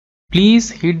Please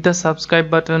hit the subscribe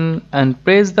button and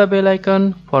press the bell icon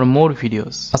for more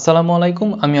videos. আসসালামু আলাইকুম,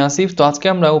 আমি আসিফ। তো আজকে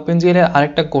আমরা opengl এর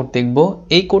আরেকটা কোড দেখব।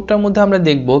 এই কোডটার মধ্যে আমরা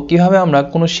দেখব কিভাবে আমরা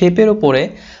কোনো শেপের উপরে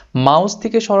মাউস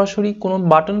থেকে সরাসরি কোনো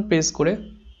বাটন প্রেস করে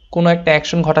কোনো একটা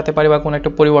অ্যাকশন ঘটাতে পারি বা কোনো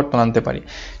একটা পরিবর্তন আনতে পারি।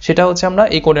 সেটা হচ্ছে আমরা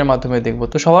এই কোডের মাধ্যমে দেখব।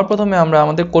 তো সবার প্রথমে আমরা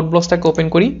আমাদের কোড ব্লকসটাকে ওপেন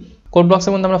করি। কোড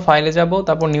ব্লকসের মধ্যে আমরা ফাইলে যাব,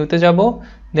 তারপর নিউতে যাব,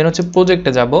 দেন হচ্ছে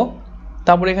প্রজেক্টে যাব,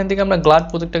 তারপর এখান থেকে আমরা গ্লাড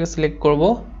প্রজেক্টটাকে সিলেক্ট করব,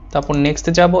 তারপর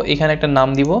নেক্সটে যাব, এখানে একটা নাম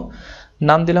দিব,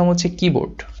 নাম দিলাম হচ্ছে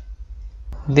কিবোর্ড,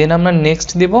 দেন আমরা নেক্সট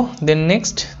দিব, দেন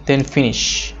নেক্সট, দেন ফিনিশ।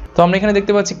 তো আমরা এখানে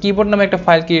দেখতে পাচ্ছি কিবোর্ড নামে একটা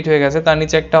ফাইল ক্রিয়েট হয়ে গেছে। তার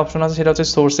নিচে একটা অপশন আছে, সেটা হচ্ছে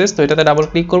সোর্সেস। তো এটাতে ডাবল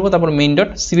ক্লিক করব, তারপর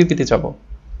main.cpp-তে যাব।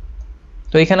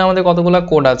 তো এখানে আমাদের কতগুলো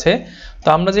কোড আছে। তো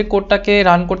আমরা যে কোডটাকে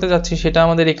রান করতে যাচ্ছি সেটা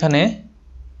আমাদের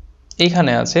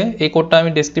এইখানে আছে। এই কোডটা আমি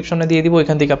ডেসক্রিপশনে দিয়ে দিব,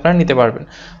 এখান থেকে আপনারা নিতে পারবেন।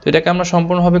 তো এটাকে আমরা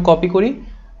সম্পূর্ণভাবে কপি করি।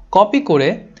 কপি করে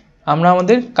আমরা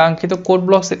আমাদের কাঙ্ক্ষিত কোড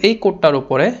ব্লকসের এই কোডটার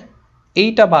উপরে,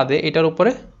 এইটা বাদে এটার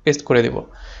উপরে পেস্ট করে দেব।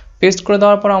 পেস্ট করে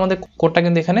দেওয়ার পর আমাদের কোডটা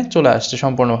কিন্তু এখানে চলে আসছে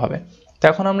সম্পূর্ণভাবে। তো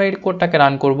এখন আমরা এই কোডটাকে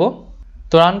রান করব।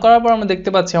 তো রান করার পর আমরা দেখতে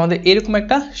পাচ্ছি আমাদের এরকম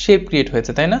একটা শেপ ক্রিয়েট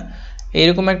হয়েছে, তাই না?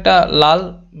 এইরকম একটা লাল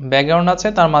ব্যাকগ্রাউন্ড আছে,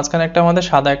 তার মাঝখানে একটা আমাদের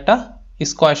সাদা একটা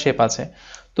স্কোয়ার শেপ আছে।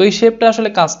 তো এই শেপটা আসলে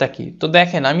কাজটা কি? তো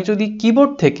দেখেন, আমি যদি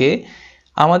কিবোর্ড থেকে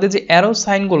আমাদের যে অ্যারো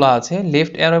সাইনগুলো আছে,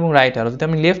 লেফট অ্যারো এবং রাইট অ্যারো, যদি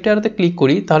আমি লেফট অ্যারোতে ক্লিক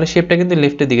করি তাহলে শেপটা কিন্তু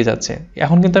লেফটের দিকে যাচ্ছে।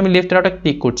 এখন কিন্তু আমি লেফট অ্যারোটা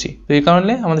ক্লিক করছি, তো এই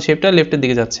কারণে আমাদের শেপটা লেফটের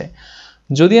দিকে যাচ্ছে।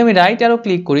 যদি আমি রাইট অ্যারো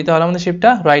ক্লিক করি তাহলে আমাদের শেপটা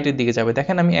রাইটের দিকে যাবে।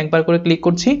 দেখেন, আমি একবার করে ক্লিক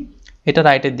করছি, এটা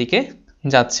রাইটের দিকে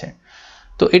যাচ্ছে।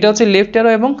 তো এটা হচ্ছে লেফট অ্যারো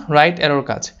এবং রাইট অ্যারোর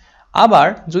কাজ। আবার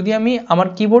যদি আমি আমার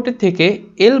কিবোর্ডের থেকে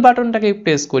এল বাটনটাকে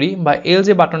প্রেস করি, বা এল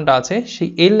যে বাটনটা আছে সেই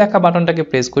এল লেখা বাটনটাকে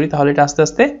প্রেস করি, তাহলে এটা আস্তে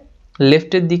আস্তে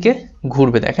লেফটের দিকে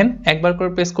ঘুরবে। দেখেন, একবার করে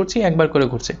প্রেস করছি, একবার করে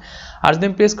ঘুরছে। আর যদি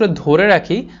আমি প্রেস করে ধরে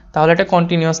রাখি তাহলে এটা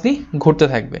কন্টিনিউয়াসলি ঘুরতে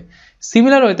থাকবে।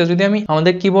 সিমিলার ওয়েতে যদি আমি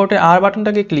আমাদের কিবোর্ডের আর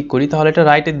বাটনটাকে ক্লিক করি তাহলে এটা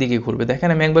রাইটের দিকে ঘুরবে। দেখেন,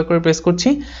 আমি একবার করে প্রেস করছি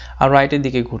আর রাইটের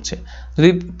দিকে ঘুরছে। যদি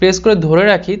প্রেস করে ধরে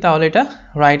রাখি তাহলে এটা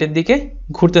রাইটের দিকে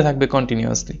ঘুরতে থাকবে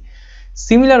কন্টিনিউয়াসলি।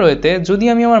 সিমিলার ওয়েতে যদি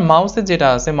আমি আমার মাউসের যেটা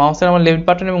আছে, মাউসের আমার লেফট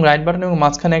বাটন এবং রাইট বাটন এবং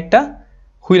মাঝখানে একটা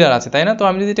হুইলার আছে, তাই না? তো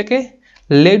আমি যদি এটাকে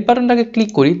লেফট বাটনটাকে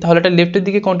ক্লিক করি তাহলে এটা লেফটের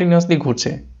দিকে কন্টিনিউয়াসলি ঘুরছে।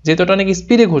 যেহেতু এটা অনেক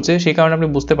স্পিডে ঘুরছে সেই কারণে আপনি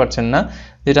বুঝতে পারছেন না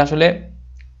যেটা আসলে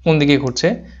কোন দিকে ঘুরছে।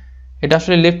 এটা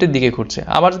আসলে লেফটের দিকে ঘুরছে।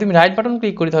 আবার যদি আমি রাইট বাটন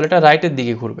ক্লিক করি তাহলে এটা রাইটের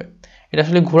দিকে ঘুরবে। এটা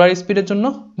আসলে ঘোরার স্পিডের জন্য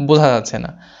বোঝা যাচ্ছে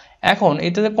না। এখন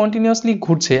এটাতে কন্টিনিউয়াসলি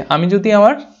ঘুরছে। আমি যদি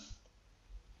আমার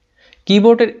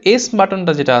কিবোর্ডের এস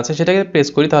বাটনটা যেটা আছে সেটাকে প্রেস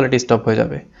করি তাহলে এটা স্টপ হয়ে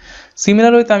যাবে।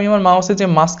 সিমিলার ওয়েতে আমি আমার মাউসের যে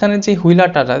মাঝখানে যে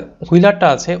হুইলারটা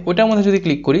আছে ওইটার মধ্যে যদি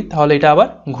ক্লিক করি তাহলে এটা আবার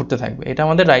ঘুরতে থাকবে। এটা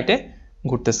আমাদের রাইটে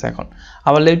ঘুরতেছে। এখন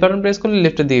আবার লেফট বাটন প্রেস করলে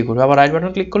লেফটের দিকে ঘুরবে, আবার রাইট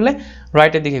বাটন ক্লিক করলে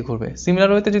রাইটের দিকে ঘুরবে। সিমিলার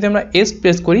ওয়েতে যদি আমরা এস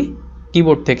প্রেস করি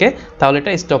কিবোর্ড থেকে তাহলে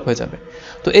এটা স্টপ হয়ে যাবে।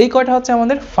 তো এই কয়টা হচ্ছে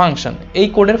আমাদের ফাংশন। এই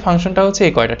কোডের ফাংশনটা হচ্ছে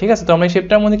এই কয়টা, ঠিক আছে? তো আমরা এই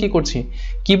শেপটার মধ্যে কি করছি,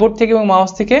 কিবোর্ড থেকে এবং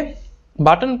মাউস থেকে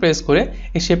বাটন প্রেস করে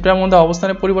এই শেপটার মধ্যে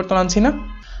অবস্থানের পরিবর্তন আনছি না?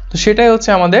 তো সেটাই হচ্ছে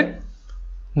আমাদের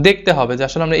দেখতে হবে যে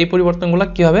আসলে আমরা এই পরিবর্তনগুলো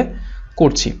কীভাবে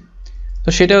করছি। তো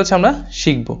সেটাই হচ্ছে আমরা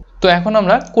শিখব। তো এখন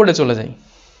আমরা কোডে চলে যাই।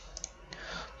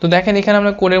 তো দেখেন, এখানে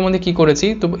আমরা কোডের মধ্যে কি করেছি।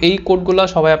 তো এই কোডগুলো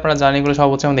সবাই আপনারা জানেন, এগুলো সব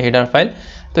হচ্ছে আমাদের হেডার ফাইল।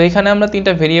 তো এখানে আমরা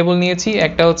তিনটা ভেরিয়েবল নিয়েছি,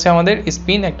 একটা হচ্ছে আমাদের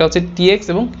স্পিন, একটা হচ্ছে টিএক্স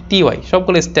এবং টিওয়াই,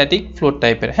 সবগুলো স্ট্যাটিক ফ্লোট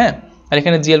টাইপের, হ্যাঁ। আর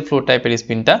এখানে জিএল ফ্লোট টাইপের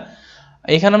স্পিনটা।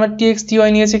 এখানে আমরা টিএক্স টিওয়াই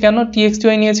নিয়েছি কেন? টিএক্স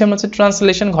টিওয়াই নিয়েছি আমরা হচ্ছে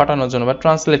ট্রান্সলেশন ঘটানোর জন্য বা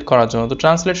ট্রান্সলেট করার জন্য। তো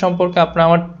ট্রান্সলেট সম্পর্কে আপনারা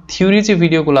আমার থিওরি যে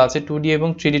ভিডিওগুলো আছে 2D এবং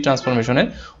 3D ট্রান্সফরমেশনের,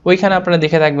 ওইখানে আপনারা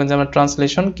দেখে থাকবেন যে আমরা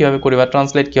ট্রান্সলেশন কীভাবে করি বা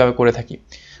ট্রান্সলেট কীভাবে করে থাকি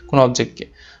কোনো অবজেক্টকে।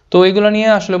 তো এইগুলো নিয়ে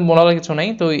আসলে বলার কিছু নাই।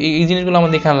 তো এই জিনিসগুলো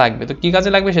আমাদের এখানে লাগবে। তো কী কাজে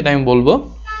লাগবে সেটা আমি বলবো।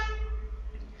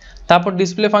 তারপর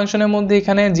ডিসপ্লে ফাংশনের মধ্যে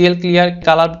এখানে GL clear,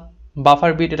 colour,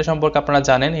 buffer bit, এটা সম্পর্কে আপনারা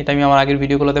জানেন, এটা আমি আমার আগের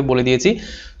ভিডিওগুলোতে বলে দিয়েছি।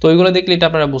 তো ওইগুলো দেখলে এটা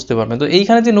আপনারা বুঝতে পারবেন। তো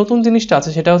এইখানে যে নতুন জিনিসটা আছে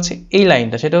সেটা হচ্ছে এই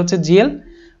লাইনটা, সেটা হচ্ছে জিএল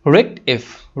রেক্ট এফ।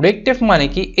 রেক্ট এফ মানে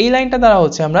কি? এই লাইনটা দ্বারা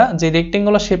হচ্ছে আমরা যে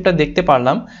রেক্টেঙ্গুলার শেপটা দেখতে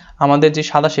পারলাম, আমাদের যে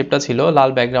সাদা শেপটা ছিল লাল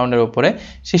ব্যাকগ্রাউন্ডের উপরে,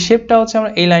 সেই শেপটা হচ্ছে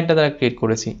আমরা এই লাইনটা দ্বারা ক্রিয়েট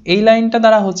করেছি। এই লাইনটা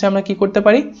দ্বারা হচ্ছে আমরা কি করতে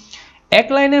পারি, এক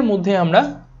লাইনের মধ্যে আমরা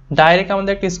ডাইরেক্ট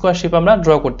আমাদের একটা স্কোয়ার শেপ আমরা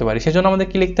ড্র করতে পারি। সেজন্য আমাদের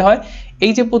কি লিখতে হয়,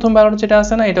 এই যে প্রথম ভ্যালুটা যেটা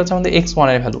আছে না, এটা হচ্ছে আমাদের x1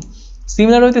 এর ভ্যালু।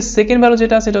 সিমিলার হইতে সেকেন্ড ভ্যালু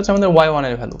যেটা আছে এটা হচ্ছে আমাদের y1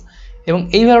 এর ভ্যালু, এবং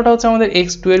এই ভ্যালুটা হচ্ছে আমাদের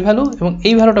x2 এর ভ্যালু, এবং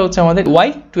এই ভ্যালুটা হচ্ছে আমাদের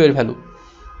y2 এর ভ্যালু।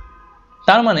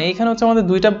 তার মানে এখানে হচ্ছে আমাদের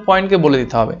দুইটা পয়েন্টকে বলে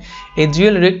দিতে হবে। এই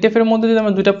জিএল রেক্টেফের মধ্যে যদি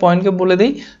আমরা দুইটা পয়েন্টকে বলে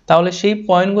দিই তাহলে সেই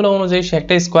পয়েন্টগুলো অনুযায়ী সে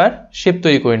একটা স্কোয়ার শেপ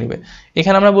তৈরি করে নেবে।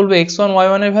 এখানে আমরা বলবো x1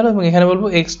 y1 এর ভ্যালু এবং এখানে বলবো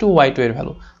x2 y2 এর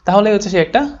ভ্যালু, তাহলে হচ্ছে সে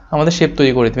একটা আমাদের শেপ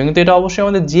তৈরি করে দেবে। কিন্তু এটা অবশ্যই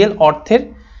আমাদের জিএল অর্থের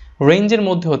রেঞ্জের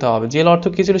মধ্যে হতে হবে। জিএল অর্থ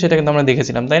কী ছিল সেটা কিন্তু আমরা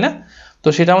দেখেছিলাম, তাই না? তো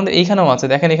সেটা আমাদের এইখানেও আছে।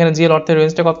 দেখেন, এখানে জিএল অর্থের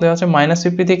রেঞ্জটা কত দেওয়া আছে,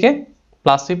 -50 থেকে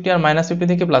 +50 আর -50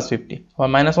 থেকে +50 বা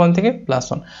 -1 থেকে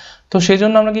 +1। তো সেই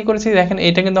জন্য আমরা কি করেছি দেখেন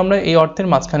এটা কিন্তু আমরা এই অর্থের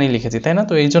মাঝখানেই লিখেছি, তাই না?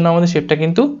 তো এই জন্য আমাদের শেপটা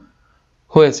কিন্তু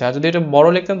হয়েছে। আর যদি এটা বড়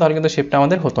লিখতাম তাহলে কিন্তু শেপটা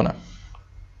আমাদের হতো না।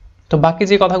 তো বাকি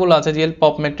যে কথাগুলো আছে জিএল,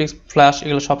 পপ, ম্যাট্রিক্স, ফ্ল্যাশ,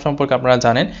 এগুলো সব সম্পর্কে আপনারা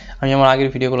জানেন, আমি আমার আগের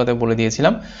ভিডিওগুলোতে বলে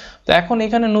দিয়েছিলাম। তো এখন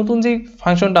এখানে নতুন যে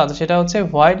ফাংশনটা আছে সেটা হচ্ছে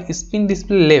ভয়েড স্পিন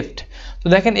ডিসপ্লে লেফট। তো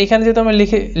দেখেন এখানে যেহেতু আমরা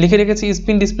লিখে রেখেছি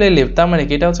স্পিন ডিসপ্লে লেফট, তার মানে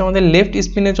কি এটা হচ্ছে আমাদের লেফট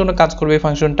স্পিনের জন্য কাজ করবে এই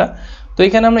ফাংশনটা। তো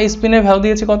এখানে আমরা স্পিনের ভ্যালু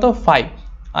দিয়েছি কত 5,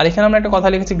 আর এখানে আমরা একটা কথা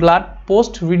লিখেছি গ্লাড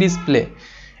পোস্ট রিডিসপ্লে।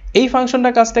 এই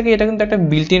ফাংশনটার কাজটাকে, এটা কিন্তু একটা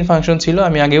বিল্ট ইন ফাংশন ছিল,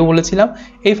 আমি আগেও বলেছিলাম।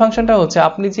 এই ফাংশনটা হচ্ছে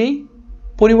আপনি যেই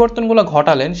পরিবর্তনগুলো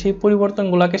ঘটালেন সেই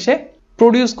পরিবর্তনগুলোকে সে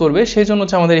প্রডিউস করবে, সেই জন্য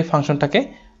হচ্ছে আমাদের এই ফাংশনটাকে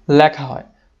লেখা হয়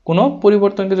কোনো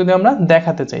পরিবর্তনকে যদি আমরা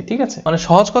দেখাতে চাই, ঠিক আছে? মানে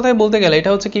সহজ কথায় বলতে গেলে এটা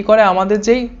হচ্ছে কি করে, আমাদের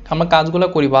যেই আমরা কাজগুলো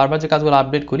করি, বারবার যে কাজগুলো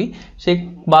আপডেট করি, সেই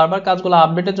বারবার কাজগুলো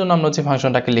আপডেটের জন্য আমরা হচ্ছে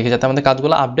ফাংশনটাকে লিখে, যাতে আমাদের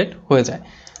কাজগুলো আপডেট হয়ে যায়।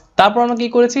 তারপর আমরা কি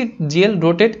করেছি, GL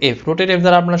rotate F. Rotate F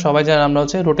দ্বারা আপনারা সবাই জানেন আমরা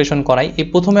হচ্ছে রোটেশন করাই। এই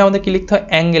প্রথমে আমাদের কি লিখতে হয়,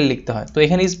 অ্যাঙ্গেল লিখতে হয়। তো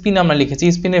এখানে স্পিন আমরা লিখেছি,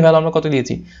 স্পিনের ভ্যালু আমরা কত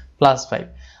দিয়েছি +5।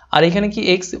 আর এখানে কি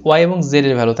এক্স, ওয়াই এবং জেড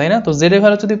এর ভ্যালু, তাই না? তো জেড এর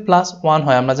ভ্যালু যদি +1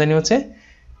 হয় আমরা জানি হচ্ছে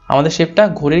আমাদের শেপটা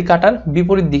ঘড়ির কাঁটার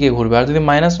বিপরীত দিকে ঘুরবে, আর যদি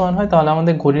 -1 হয় তাহলে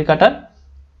আমাদের ঘড়ির কাঁটার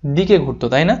দিকে ঘুরতো,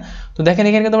 তাই না? তো দেখেন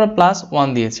এখানে কিন্তু আমরা +1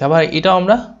 দিয়েছি, আবার এটাও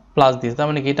আমরা প্লাস দিয়েছি, তার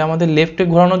মানে কি এটা আমাদের লেফটে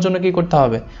ঘোরানোর জন্য কি করতে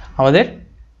হবে, আমাদের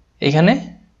এখানে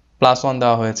 +1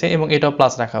 দেওয়া হয়েছে এবং এটাও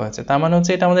প্লাস রাখা হয়েছে। তার মানে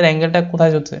হচ্ছে এটা আমাদের অ্যাঙ্গেলটা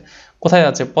কোথায়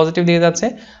যাচ্ছে, পজিটিভ দিকে যাচ্ছে,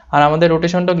 আর আমাদের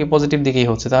রোটেশনটাও কি পজিটিভ দিকেই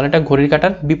হচ্ছে। তাহলে এটা ঘড়ির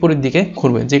কাঁটার বিপরীত দিকে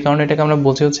ঘুরবে, যে কারণে এটাকে আমরা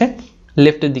বলছি হচ্ছে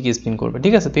লেফটের দিকে স্পিন করবে,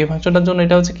 ঠিক আছে? তো এই ফাংশনটার জন্য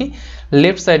এটা হচ্ছে কি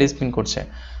লেফট সাইড স্পিন করছে।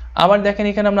 আবার দেখেন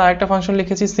এখানে আমরা আরেকটা ফাংশন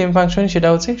লিখেছি সেম ফাংশন, সেটা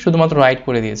হচ্ছে শুধুমাত্র রাইট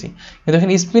করে দিয়েছি। কিন্তু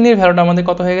এখানে স্পিনের ভ্যালুটা আমাদের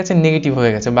কত হয়ে গেছে, নেগেটিভ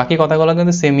হয়ে গেছে। বাকি কথাগুলো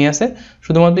কিন্তু সেমই আছে,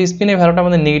 শুধুমাত্র স্পিনের ভ্যালুটা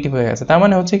আমাদের নেগেটিভ হয়ে গেছে। তার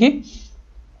মানে হচ্ছে কি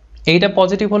এইটা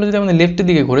পজিটিভ হলে যদি আমাদের লেফটের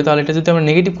দিকে ঘুরে, তাহলে এটা যদি আমরা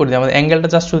নেগেটিভ করে দিই, আমাদের অ্যাঙ্গেলটা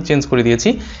জাস্ট শুধু চেঞ্জ করে দিয়েছি,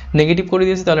 নেগেটিভ করে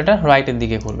দিয়েছি, তাহলে এটা রাইটের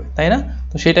দিকে ঘুরবে, তাই না?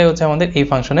 তো সেটাই হচ্ছে আমাদের এই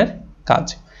ফাংশনের কাজ।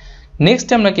 নেক্সট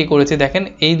আমরা কি করেছি দেখেন,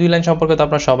 এই দুই লাইন সম্পর্কে তো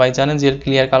আপনারা সবাই জানেন, জিএল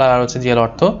ক্লিয়ার কালার আর হচ্ছে জিএল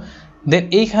অর্থ। দেন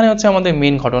এইখানে হচ্ছে আমাদের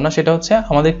মেইন ঘটনা, সেটা হচ্ছে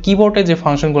আমাদের কিবোর্ডে যে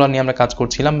ফাংশনগুলো নিয়ে আমরা কাজ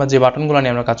করছিলাম বা যে বাটনগুলো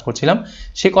নিয়ে আমরা কাজ করছিলাম,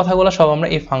 সেই কথাগুলো সব আমরা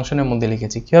এই ফাংশনের মধ্যে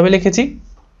লিখেছি। কিভাবে লিখেছি,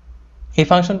 এই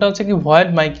ফাংশনটা হচ্ছে কি ভয়েড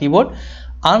মাই কিবোর্ড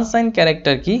আনসাইন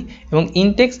ক্যারেক্টার কি এবং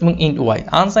ইনটেক্স এবং ইন্ট ওয়াই।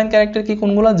 আনসাইন ক্যারেক্টার কি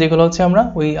কোনগুলো, যেগুলো হচ্ছে আমরা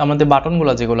ওই আমাদের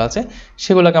বাটনগুলো যেগুলো আছে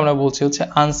সেগুলোকে আমরা বলছি হচ্ছে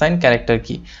আনসাইন ক্যারেক্টার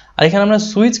কি। আর এখানে আমরা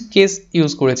সুইচ কেস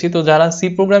ইউজ করেছি। তো যারা সি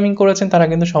প্রোগ্রামিং করেছেন তারা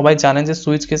কিন্তু সবাই জানেন যে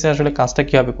সুইচ কেসে আসলে কাজটা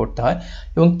কীভাবে করতে হয়,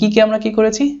 এবং কি আমরা কি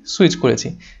করেছি, সুইচ করেছি।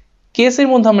 কেসের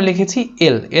মধ্যে আমরা লিখেছি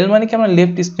এল। এল মানে কি আমরা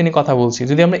লেফট স্পিনে কথা বলছি।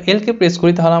 যদি আমরা এল কে প্রেস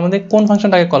করি তাহলে আমাদের কোন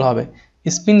ফাংশনটাকে কল হবে,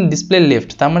 স্পিন ডিসপ্লে লেফট।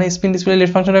 তার মানে স্পিন ডিসপ্লে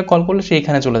লেফট ফাংশনটাকে কল করলে সে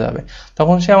এখানে চলে যাবে,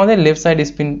 তখন সে আমাদের লেফট সাইড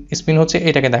স্পিন হচ্ছে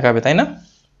এটাকে দেখাবে, তাই না?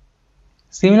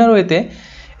 সিমিলার ওয়েতে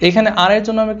এখানে আর এর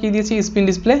জন্য আমরা কি দিয়েছি, স্পিন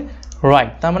ডিসপ্লে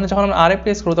রাইট। তার মানে যখন আমরা আর এ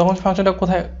প্রেস করব তখন ফাংশনটা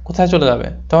কোথায় চলে যাবে,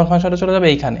 তখন ফাংশনটা চলে যাবে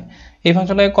এইখানে, এই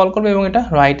ফাংশনটাকে কল করবে এবং এটা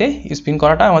রাইটে স্পিন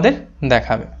করাটা আমাদের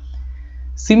দেখাবে।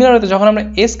 সিমিলার ওয়েতে যখন আমরা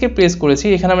এস কে প্রেস করেছি,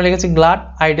 এখানে আমরা লিখেছি গ্লাড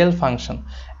আইডেল ফাংশন।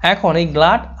 এখন এই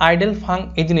গ্লাড আইডেল ফাং,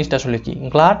 এই জিনিসটা আসলে কি,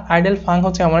 গ্লাড আইডেল ফাং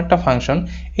হচ্ছে এমন একটা ফাংশন,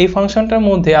 এই ফাংশনটার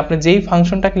মধ্যে আপনি যেই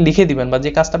ফাংশনটাকে লিখে দিবেন বা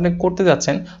যে কাজটা আপনি করতে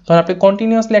যাচ্ছেন, তখন আপনি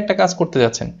কন্টিনিউয়াসলি একটা কাজ করতে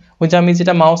যাচ্ছেন। ওই যে আমি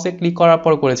যেটা মাউসে ক্লিক করার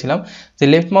পর করেছিলাম, যে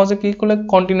লেফট মাউসে ক্লিক করলে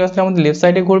কন্টিনিউয়াসলি আমাদের লেফট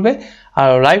সাইডে ঘুরবে, আর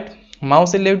রাইট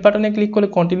মাউসের লেফট বাটনে ক্লিক করলে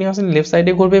কন্টিনিউয়াসলি লেফট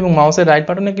সাইডে ঘুরবে, এবং মাউসের রাইট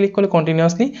বাটনে ক্লিক করলে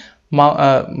কন্টিনিউয়াসলি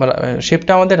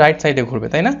শেপটা আমাদের রাইট সাইডে ঘুরবে,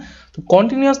 তাই না? তো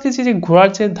কন্টিনিউয়াসলি যে ঘোরার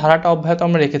যে ধারাটা অব্যাহত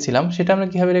আমরা রেখেছিলাম, সেটা আমরা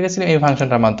কীভাবে রেখেছিলাম, এই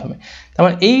ফাংশনটার মাধ্যমে। তার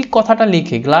মানে এই কথাটা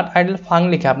লিখে, গ্লাড আইডেল ফাং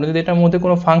লিখে আপনি যদি এটার মধ্যে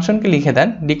কোনো ফাংশনকে লিখে দেন,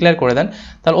 ডিক্লেয়ার করে দেন,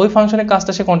 তাহলে ওই ফাংশনের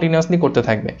কাজটা সে কন্টিনিউয়াসলি করতে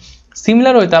থাকবে।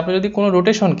 সিমিলার হইতে আপনি যদি কোনো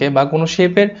রোটেশনকে বা কোনো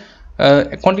শেপের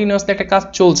কন্টিনিউয়াসলি একটা কাজ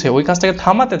চলছে, ওই কাজটাকে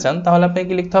থামাতে চান, তাহলে আপনাকে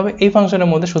কি লিখতে হবে, এই ফাংশনের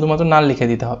মধ্যে শুধুমাত্র নাল লিখে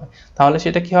দিতে হবে, তাহলে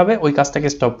সেটা কি হবে, ওই কাজটাকে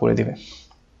স্টপ করে দিবে।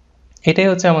 এটাই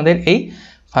হচ্ছে আমাদের এই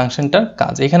ফাংশনটার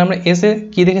কাজ। এখানে আমরা এসে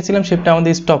কি দেখেছিলাম, শেপটা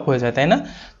আমাদের স্টপ হয়ে যায়, তাই না?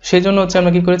 সেই জন্য হচ্ছে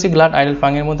আমরা কি করেছি, গ্লাড আইডেল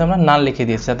ফাং এর মধ্যে আমরা নাল লিখে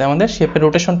দিয়েছি, যাতে আমাদের শেপের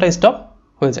রোটেশনটা স্টপ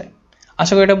হয়ে যায়।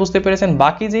 আশা করি এটা বুঝতে পেরেছেন।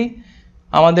 বাকি যেই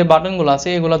আমাদের বাটনগুলো আছে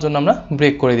এগুলোর জন্য আমরা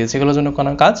ব্রেক করে দিয়েছি, এগুলোর জন্য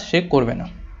কোনো কাজ সে করবে না।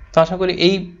 তো আশা করি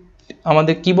এই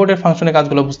আমাদের কিবোর্ডের ফাংশনের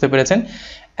কাজগুলো বুঝতে পেরেছেন।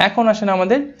 এখন আসেন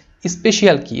আমাদের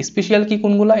স্পেশাল কি। স্পেশাল কি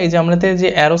কোনগুলো, এই যে আমাদের যে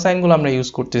অ্যারো সাইনগুলো আমরা ইউজ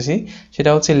করতেছি, সেটা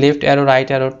হচ্ছে left arrow, right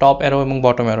arrow, top arrow এবং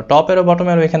bottom arrow. Top arrow bottom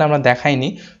arrow এখানে আমরা দেখাইনি,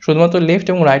 শুধুমাত্র লেফট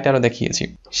এবং রাইট অ্যারো দেখিয়েছি।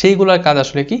 সেইগুলোর কাজ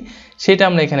আসলে কি সেটা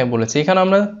আমরা এখানে বলেছি। এখানে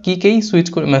আমরা কিকেই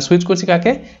সুইচ করছি,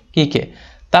 কাকে, কিকে।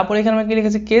 তারপর এখানে আমরা কি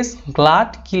লিখেছি, কেস গ্লাড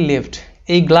কি লেফট।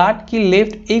 এই গ্লাড কি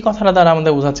লেফট এই কথাটা দ্বারা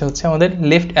আমাদের বোঝাচ্ছে হচ্ছে আমাদের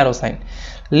left arrow sign.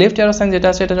 Left arrow sign যেটা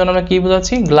আছে এটার জন্য আমরা কি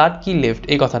বোঝাচ্ছি, গ্লাড কি লেফট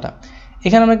এই কথাটা।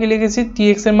 এখানে আমরা কি লিখেছি,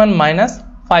 টিএক্স এর মান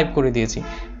 -5 করে দিয়েছি।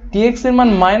 tx এর মান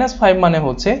 -5 মানে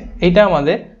হচ্ছে এটা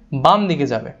আমাদের বাম দিকে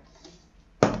যাবে।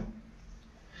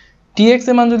 tx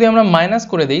এর মান যদি আমরা মাইনাস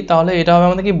করে দেই তাহলে এটা হবে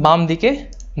আমাদের কি বাম দিকে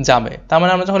যাবে। তার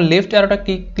মানে আমরা যখন লেফট অ্যারোটা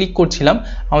ক্লিক করছিলাম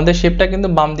আমাদের শেপটা কিন্তু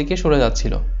বাম দিকে সরে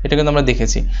যাচ্ছিল, এটা কিন্তু আমরা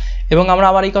দেখেছি। এবং আমরা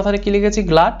আবার এই কথাটা কি লিখেছি,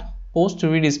 গ্লাড পোস্ট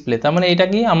রিডিসপ্লে। তার মানে এটা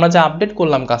কি আমরা যে আপডেট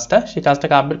করলাম কাজটা, সেই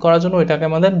কাজটাকে আপডেট করার জন্য এটাকে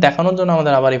আমাদের দেখানোর জন্য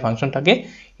আমাদের আবার এই ফাংশনটাকে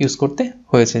ইউজ করতে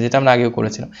হয়েছে, যেটা আমরা আগেও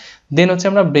করেছিলাম। দেন হচ্ছে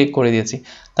আমরা ব্রেক করে দিয়েছি।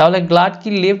 তাহলে গ্লাড কি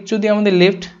লেফট যদি আমাদের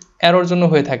লেফট অ্যারোর জন্য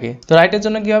হয়ে থাকে, তো রাইটের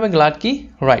জন্য কি হবে, গ্লাড কি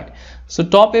রাইট। সো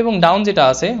টপ এবং ডাউন যেটা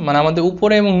আছে মানে আমাদের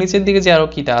উপরে এবং নিচের দিকে যে অ্যারো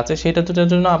কিটা আছে সেটার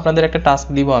জন্য আপনাদের একটা টাস্ক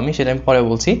দিব আমি, সেটা আমি পরে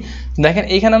বলছি। দেখেন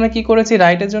এখানে আমরা কি করেছি,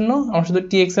 রাইটের জন্য আমরা শুধু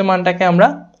টিএক্স এর মানটাকে আমরা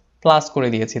প্লাস করে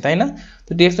দিয়েছি, তাই না?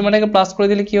 তো টিএক্স এর মানটাকে প্লাস করে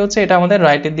দিলে কি হচ্ছে, এটা আমাদের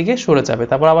রাইটের দিকে সরে যাবে।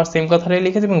 তারপর আবার সেম কথাটাই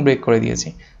লিখেছি এবং ব্রেক করে দিয়েছি।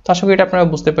 তো আশা করি এটা আপনারা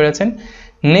বুঝতে পেরেছেন।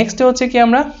 নেক্সট হচ্ছে কি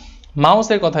আমরা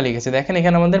মাউসের কথা লিখেছি। দেখেন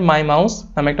এখানে আমাদের মাই মাউস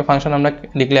নামে একটা ফাংশন আমরা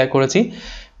ডিক্লেয়ার করেছি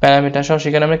প্যারামিটার সহ।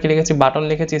 সেখানে আমরা কি লিখেছি, বাটন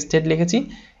লিখেছি, স্টেট লিখেছি,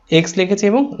 এক্স লিখেছি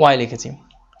এবং ওয়াই লিখেছি।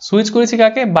 সুইচ করেছি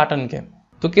কাকে, বাটনকে।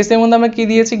 তো কেসের মধ্যে আমরা কি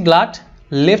দিয়েছি, গ্লাড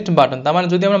লেফট বাটন। তার মানে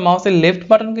যদি আমরা মাউসের লেফট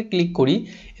বাটনকে ক্লিক করি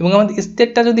এবং আমাদের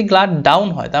স্টেটটা যদি গ্লাড ডাউন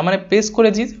হয়, তার মানে প্রেস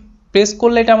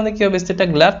করলে এটা আমাদের কি হবে, স্টেটটা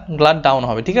গ্লাড ডাউন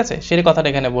হবে, ঠিক আছে? সেই কথাটা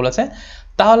এখানে বলেছে।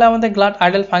 তাহলে আমাদের গ্লাড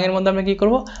আইডল ফাংের মধ্যে আমরা কি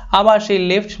করব, আবার সেই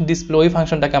লেফট ডিসপ্লে ওই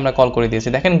ফাংশনটাকে আমরা কল করে দিয়েছি।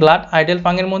 দেখেন গ্লাড আইডল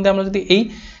ফাংের মধ্যে আমরা যদি এই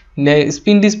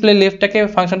স্পিন ডিসপ্লে লেফটটাকে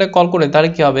ফাংশনটাকে কল করে তাহলে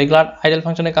কি হবে, গ্লাড আইডল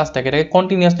ফাংশনের কাজটাকে এটাকে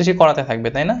কন্টিনিউয়াসলি সে করাতে থাকবে,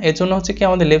 তাই না? এর জন্য হচ্ছে কি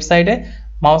আমাদের লেফট সাইডে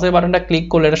মাউসের বাটনটা ক্লিক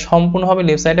করলে এটা সম্পূর্ণভাবে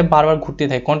লেফট সাইডে বারবার ঘুরতে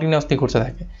থাকে, কন্টিনিউয়াসলি ঘুরতে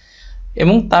থাকে।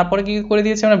 এবং তারপরে কি করে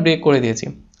দিয়েছি, আমরা ব্রেক করে দিয়েছি।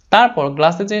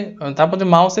 তারপর যে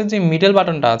মাউসের যে মিডল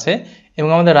বাটনটা আছে এবং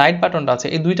আমাদের রাইট বাটনটা আছে,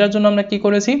 এই দুইটার জন্য আমরা কি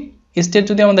করেছি, স্টেট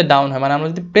যদি আমাদের ডাউন হয় মানে আমরা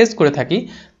যদি প্রেস করে থাকি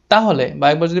তাহলে বা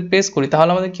একবার যদি প্রেস করি তাহলে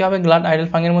আমাদের কি হবে, গ্লাড আইডল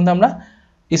ফাংের মধ্যে আমরা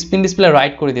স্পিন ডিসপ্লে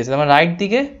রাইট করে দিয়েছি। মানে রাইট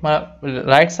দিকে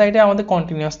রাইট সাইডে আমাদের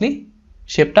কন্টিনিউয়াসলি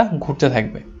শেপটা ঘুরতে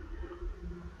থাকবে।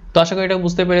 তো আশা করি এটা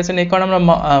বুঝতে পেরেছেন। এই কারণে আমরা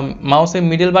মাউসের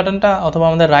মিডল বাটনটা অথবা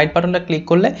আমাদের রাইট বাটনটা ক্লিক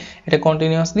করলে এটা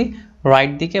কন্টিনিউয়াসলি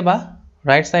রাইট দিকে বা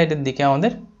রাইট সাইডের দিকে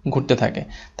আমাদের ঘুরতে থাকে।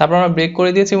 তারপর আমরা ব্রেক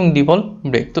করে দিয়েছি এবং ডিফল্ট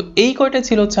ব্রেক। তো এই কয়টা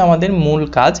ছিল হচ্ছে আমাদের মূল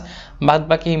কাজ। বাদ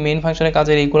বাকি মেইন ফাংশনের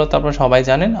কাজের এইগুলো তো আপনারা সবাই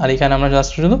জানেন। আর এখানে আমরা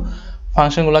জাস্ট শুধু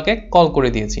ফাংশনগুলোকে কল করে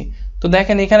দিয়েছি। তো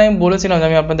দেখেন এখানে আমি বলেছিলাম যে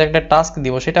আমি আপনাদের একটা টাস্ক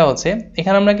দিব, সেটা হচ্ছে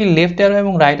এখানে আমরা কি লেফট অ্যারো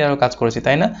এবং রাইট অ্যারো কাজ করেছি,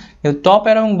 তাই না? কিন্তু টপ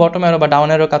অ্যারো এবং বটম অ্যারো বা ডাউন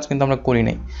অ্যারো কাজ কিন্তু আমরা করি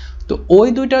নাই। তো ওই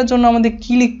দুইটার জন্য আমাদের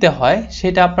কি লিখতে হয়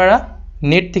সেটা আপনারা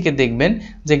নেট থেকে দেখবেন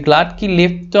যে গ্লাড কি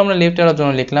লেফট তো আমরা লেফট অ্যারোর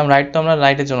জন্য লিখলাম, রাইট তো আমরা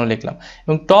রাইটের জন্য লিখলাম,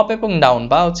 এবং টপ এবং ডাউন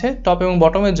বা হচ্ছে টপ এবং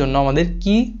বটমের জন্য আমাদের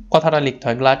কি কথাটা লিখতে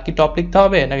হয়, গ্লাড কি টপ লিখতে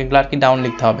হবে নাকি গ্লাড কি ডাউন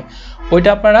লিখতে হবে, ওইটা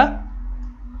আপনারা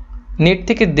নেট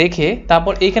থেকে দেখে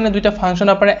তারপর এখানে দুইটা ফাংশন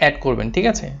আপনারা অ্যাড করবেন, ঠিক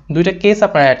আছে? দুইটা কেস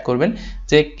আপনারা অ্যাড করবেন।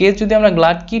 যে কেস যদি আমরা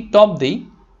গ্লাড কি টপ দিই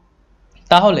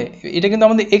তাহলে এটা কিন্তু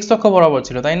আমাদের এক্স অক্ষ বরাবর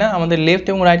ছিল, তাই না? আমাদের লেফট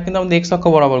এবং রাইট কিন্তু আমাদের এক্স অক্ষ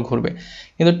বরাবর ঘুরবে।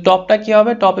 কিন্তু টপটা কি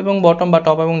হবে, টপ এবং বটম বা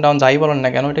টপ এবং ডাউন যাই বলেন না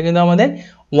কেন, এটা কিন্তু আমাদের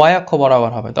ওয়াই অক্ষ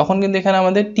বরাবর হবে। তখন কিন্তু এখানে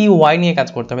আমাদের টি ওয়াই নিয়ে কাজ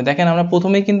করতে হবে। দেখেন আমরা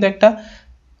প্রথমেই কিন্তু একটা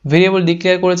ভেরিয়েবল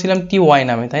ডিক্লেয়ার করেছিলাম টি ওয়াই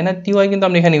নামে, তাই না? টি ওয়াই কিন্তু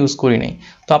আমরা এখানে ইউজ করি নাই।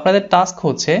 তো আপনাদের টাস্ক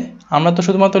হচ্ছে আমরা তো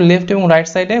শুধুমাত্র লেফট এবং রাইট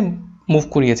সাইডে মুভ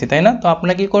করিয়েছি, তাই না? তো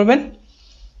আপনারা কি করবেন,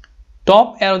 টপ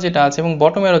অ্যারো যেটা আছে এবং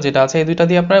বটম অ্যারো যেটা আছে এই দুইটা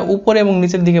দিয়ে আপনারা উপরে এবং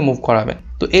নিচের দিকে মুভ করাবেন।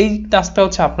 তো এই টাস্কটা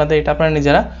হচ্ছে আপনাদের, এটা আপনারা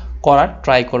নিজেরা করার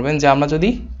ট্রাই করবেন যে আমরা যদি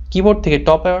কিবোর্ড থেকে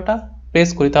টপ অ্যারোটা প্রেস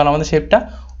করি তাহলে আমাদের শেপটা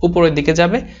উপরের দিকে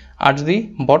যাবে, আর যদি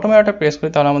বটম অ্যারোটা প্রেস করি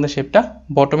তাহলে আমাদের শেপটা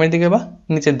বটমের দিকে বা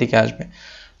নিচের দিকে আসবে।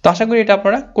 তো আশা করি এটা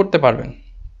আপনারা করতে পারবেন।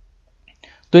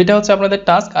 তো এটা হচ্ছে আপনাদের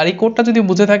টাস্ক। আর এই কোডটা যদি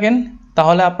বুঝে থাকেন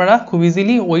তাহলে আপনারা খুব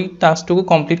ইজিলি ওই টাস্কটুকু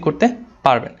কমপ্লিট করতে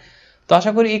পারবেন। তো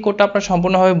আশা করি এই কোডটা আপনারা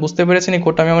সম্পূর্ণভাবে বুঝতে পেরেছেন। এই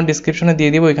কোডটা আমি আমার ডিসক্রিপশনে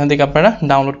দিয়ে দিব, এখান থেকে আপনারা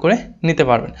ডাউনলোড করে নিতে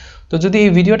পারবেন। তো যদি এই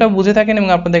ভিডিওটা বুঝে থাকেন এবং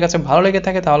আপনাদের কাছে ভালো লেগে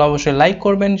থাকে তাহলে অবশ্যই লাইক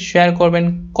করবেন, শেয়ার করবেন,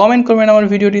 কমেন্ট করবেন আমার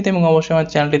ভিডিওটিতে এবং অবশ্যই আমার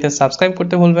চ্যানেলটিতে সাবস্ক্রাইব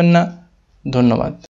করতে ভুলবেন না। ধন্যবাদ।